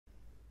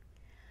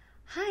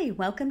Hi,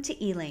 welcome to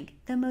Elink,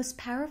 the most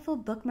powerful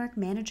bookmark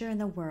manager in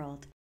the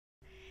world.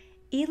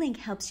 Elink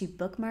helps you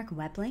bookmark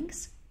web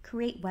links,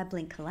 create web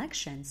link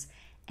collections,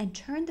 and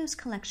turn those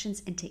collections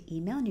into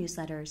email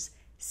newsletters,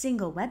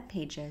 single web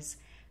pages,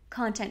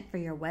 content for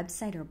your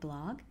website or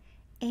blog,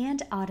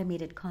 and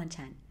automated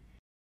content.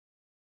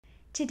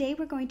 Today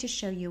we're going to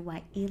show you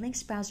why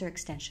Elink's browser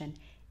extension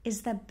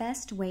is the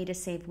best way to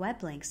save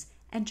web links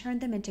and turn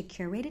them into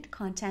curated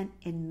content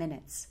in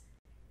minutes.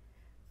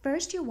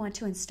 First, you'll want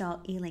to install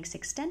Elink's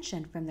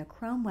extension from the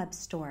Chrome Web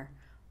Store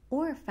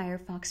or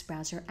Firefox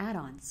browser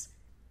add-ons.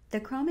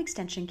 The Chrome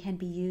extension can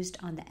be used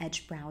on the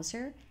Edge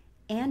browser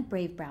and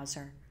Brave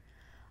browser.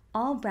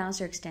 All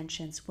browser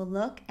extensions will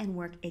look and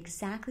work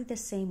exactly the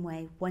same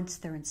way once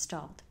they're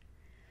installed.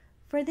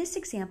 For this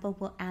example,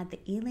 we'll add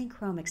the Elink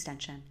Chrome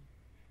extension.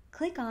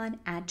 Click on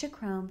Add to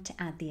Chrome to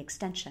add the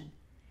extension.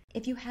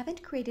 If you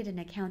haven't created an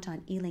account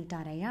on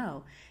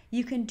Elink.io,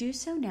 you can do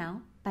so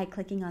now by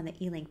clicking on the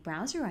Elink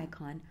browser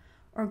icon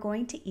or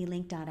going to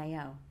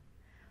Elink.io.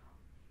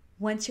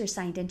 Once you're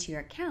signed into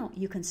your account,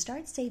 you can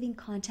start saving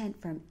content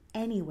from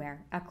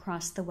anywhere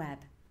across the web.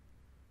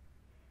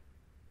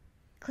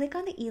 Click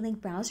on the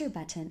Elink browser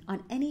button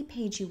on any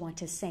page you want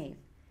to save.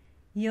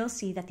 You'll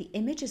see that the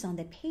images on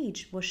the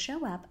page will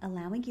show up,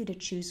 allowing you to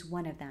choose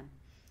one of them.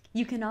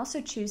 You can also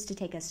choose to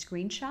take a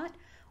screenshot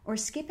or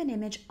skip an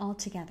image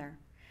altogether.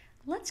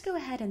 Let's go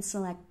ahead and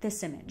select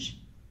this image.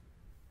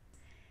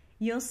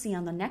 You'll see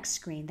on the next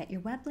screen that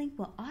your web link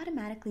will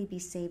automatically be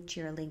saved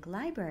to your link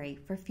library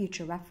for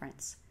future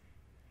reference.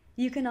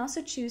 You can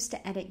also choose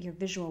to edit your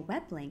visual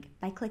web link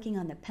by clicking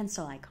on the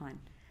pencil icon.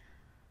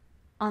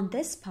 On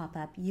this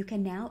pop-up, you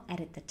can now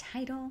edit the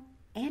title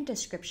and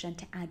description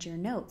to add your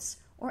notes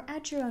or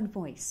add your own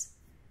voice.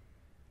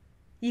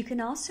 You can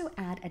also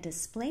add a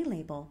display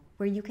label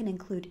where you can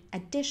include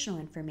additional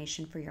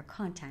information for your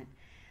content,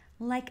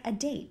 like a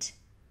date,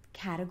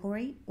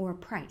 category, or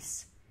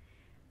price.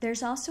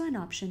 There's also an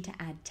option to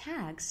add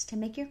tags to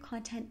make your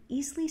content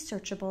easily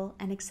searchable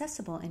and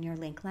accessible in your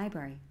link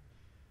library.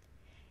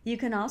 You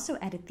can also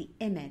edit the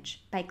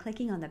image by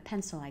clicking on the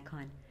pencil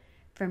icon.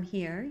 From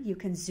here, you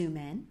can zoom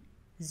in,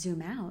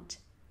 zoom out,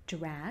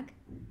 drag,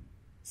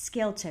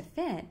 scale to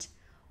fit,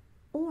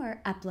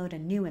 or upload a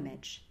new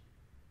image.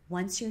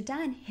 Once you're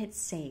done, hit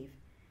Save.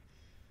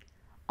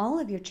 All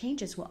of your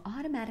changes will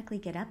automatically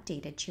get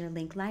updated to your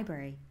link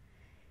library.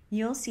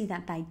 You'll see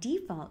that by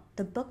default,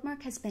 the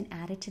bookmark has been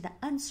added to the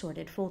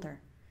unsorted folder.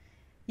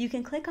 You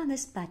can click on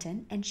this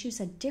button and choose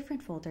a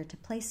different folder to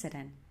place it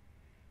in.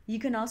 You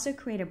can also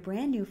create a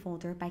brand new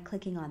folder by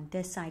clicking on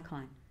this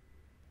icon.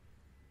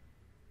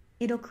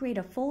 It'll create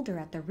a folder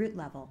at the root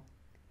level.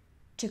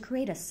 To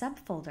create a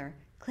subfolder,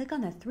 click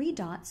on the three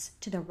dots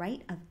to the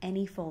right of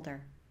any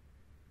folder.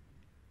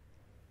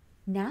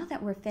 Now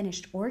that we're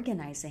finished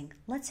organizing,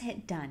 let's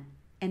hit Done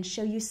and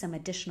show you some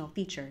additional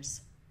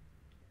features.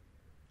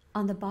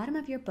 On the bottom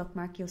of your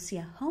bookmark, you'll see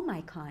a home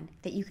icon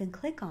that you can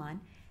click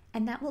on,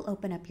 and that will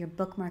open up your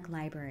bookmark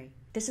library.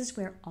 This is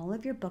where all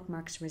of your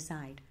bookmarks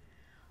reside.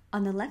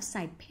 On the left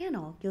side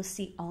panel, you'll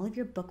see all of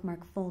your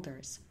bookmark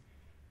folders.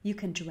 You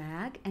can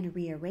drag and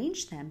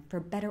rearrange them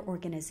for better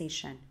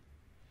organization.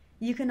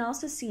 You can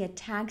also see a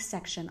tag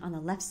section on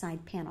the left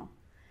side panel.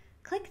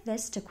 Click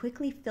this to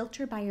quickly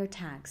filter by your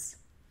tags.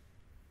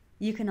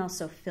 You can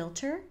also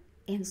filter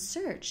and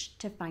search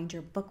to find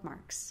your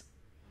bookmarks.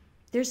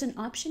 There's an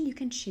option you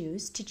can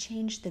choose to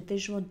change the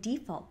visual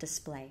default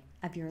display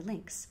of your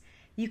links.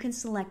 You can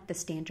select the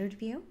standard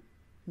view,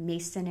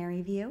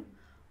 masonry view,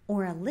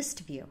 or a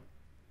list view.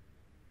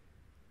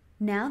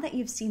 Now that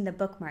you've seen the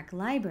bookmark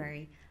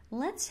library,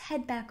 let's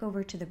head back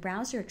over to the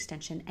browser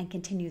extension and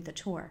continue the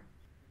tour.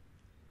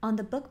 On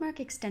the bookmark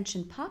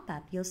extension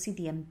pop-up, you'll see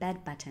the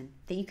Embed button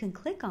that you can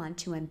click on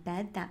to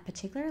embed that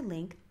particular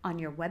link on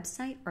your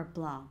website or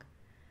blog.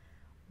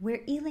 Where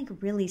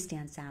Elink really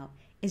stands out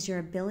is your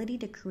ability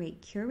to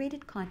create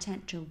curated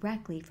content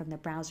directly from the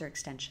browser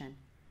extension.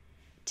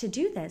 To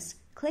do this,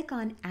 click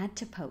on Add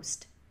to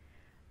Post.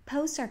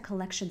 Posts are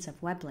collections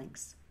of web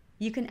links.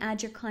 You can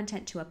add your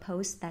content to a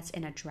post that's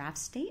in a draft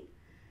state,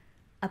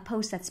 a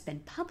post that's been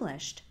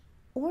published,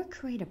 or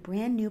create a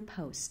brand new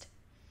post.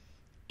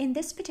 In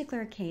this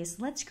particular case,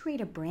 let's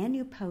create a brand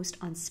new post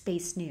on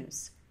Space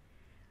News.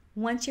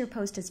 Once your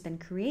post has been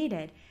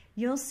created,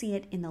 you'll see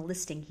it in the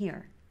listing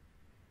here.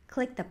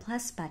 Click the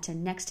plus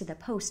button next to the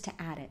post to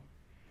add it.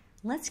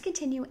 Let's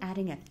continue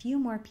adding a few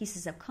more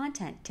pieces of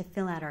content to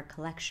fill out our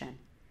collection.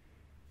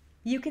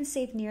 You can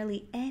save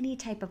nearly any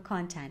type of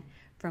content,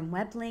 from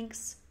web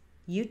links,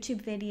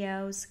 YouTube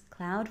videos,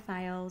 cloud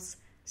files,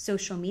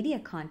 social media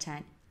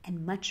content,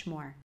 and much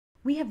more.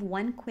 We have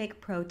one quick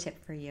pro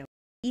tip for you.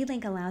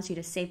 Elink allows you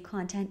to save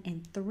content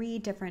in 3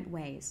 different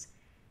ways.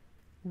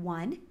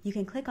 1, you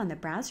can click on the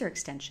browser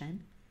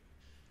extension.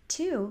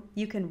 2,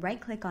 you can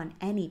right-click on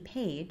any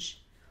page.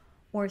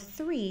 Or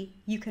 3,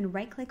 you can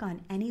right-click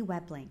on any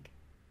web link.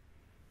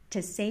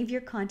 To save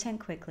your content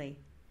quickly,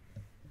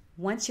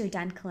 once you're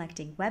done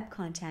collecting web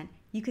content,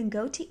 you can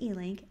go to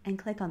Elink and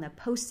click on the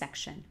Post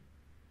section.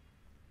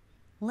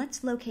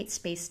 Let's locate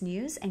Space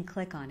News and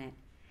click on it.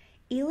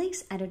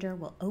 Elink's editor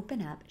will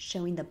open up,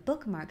 showing the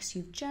bookmarks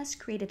you've just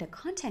created a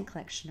content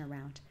collection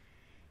around.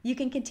 You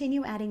can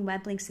continue adding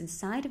web links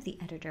inside of the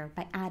editor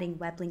by adding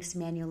web links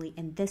manually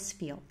in this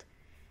field.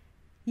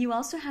 You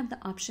also have the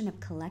option of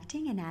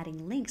collecting and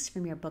adding links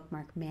from your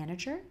bookmark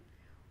manager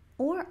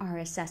or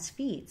RSS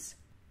feeds.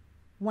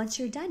 Once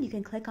you're done, you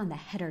can click on the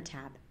Header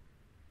tab.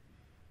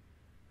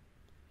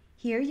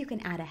 Here you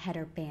can add a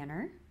header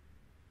banner,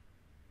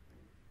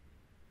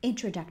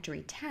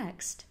 introductory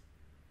text,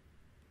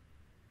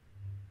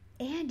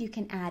 and you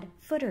can add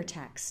footer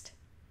text.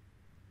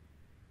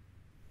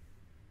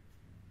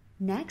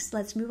 Next,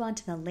 let's move on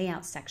to the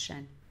layout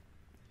section.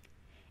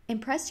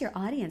 Impress your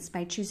audience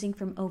by choosing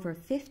from over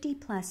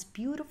 50+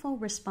 beautiful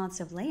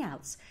responsive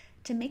layouts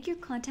to make your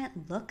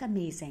content look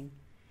amazing.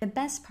 The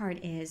best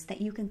part is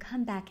that you can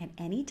come back at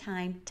any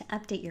time to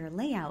update your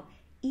layout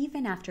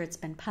even after it's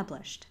been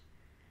published.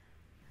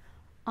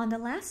 On the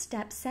last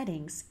step,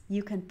 settings,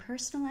 you can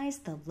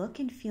personalize the look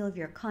and feel of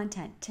your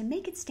content to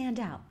make it stand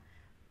out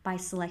by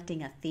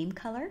selecting a theme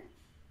color,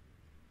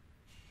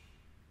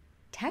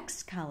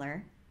 text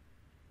color,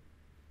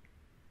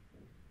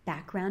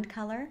 background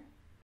color,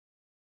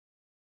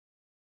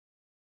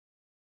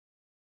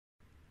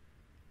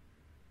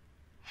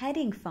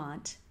 heading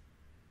font,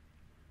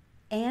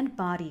 and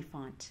body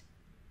font.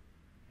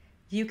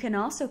 You can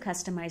also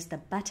customize the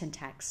button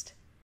text.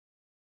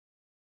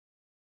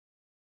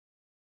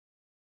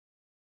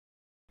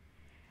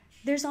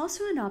 There's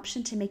also an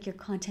option to make your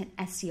content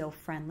SEO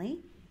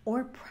friendly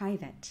or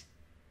private.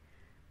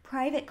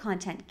 Private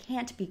content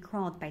can't be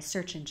crawled by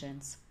search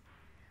engines.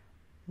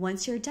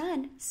 Once you're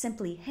done,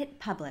 simply hit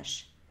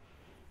publish.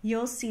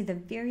 You'll see the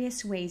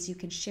various ways you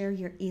can share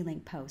your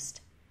eLink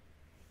post.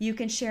 You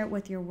can share it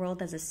with your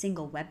world as a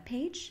single web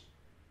page.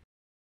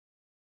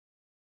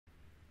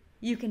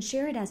 You can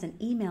share it as an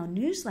email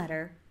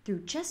newsletter through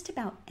just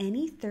about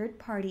any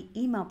third-party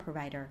email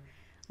provider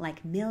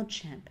like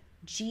MailChimp,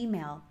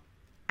 Gmail,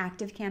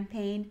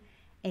 ActiveCampaign,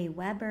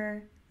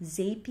 Aweber,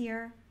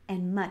 Zapier,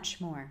 and much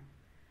more.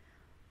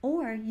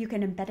 Or you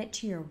can embed it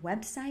to your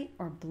website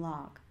or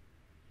blog.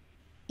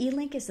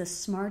 Elink is the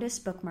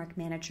smartest bookmark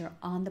manager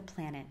on the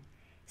planet.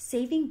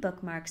 Saving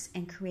bookmarks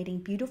and creating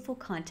beautiful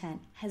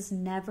content has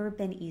never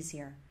been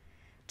easier.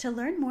 To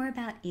learn more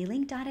about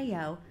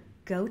Elink.io,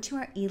 go to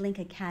our Elink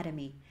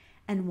Academy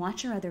and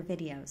watch our other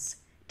videos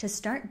to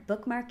start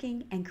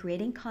bookmarking and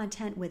creating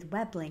content with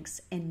web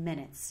links in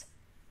minutes.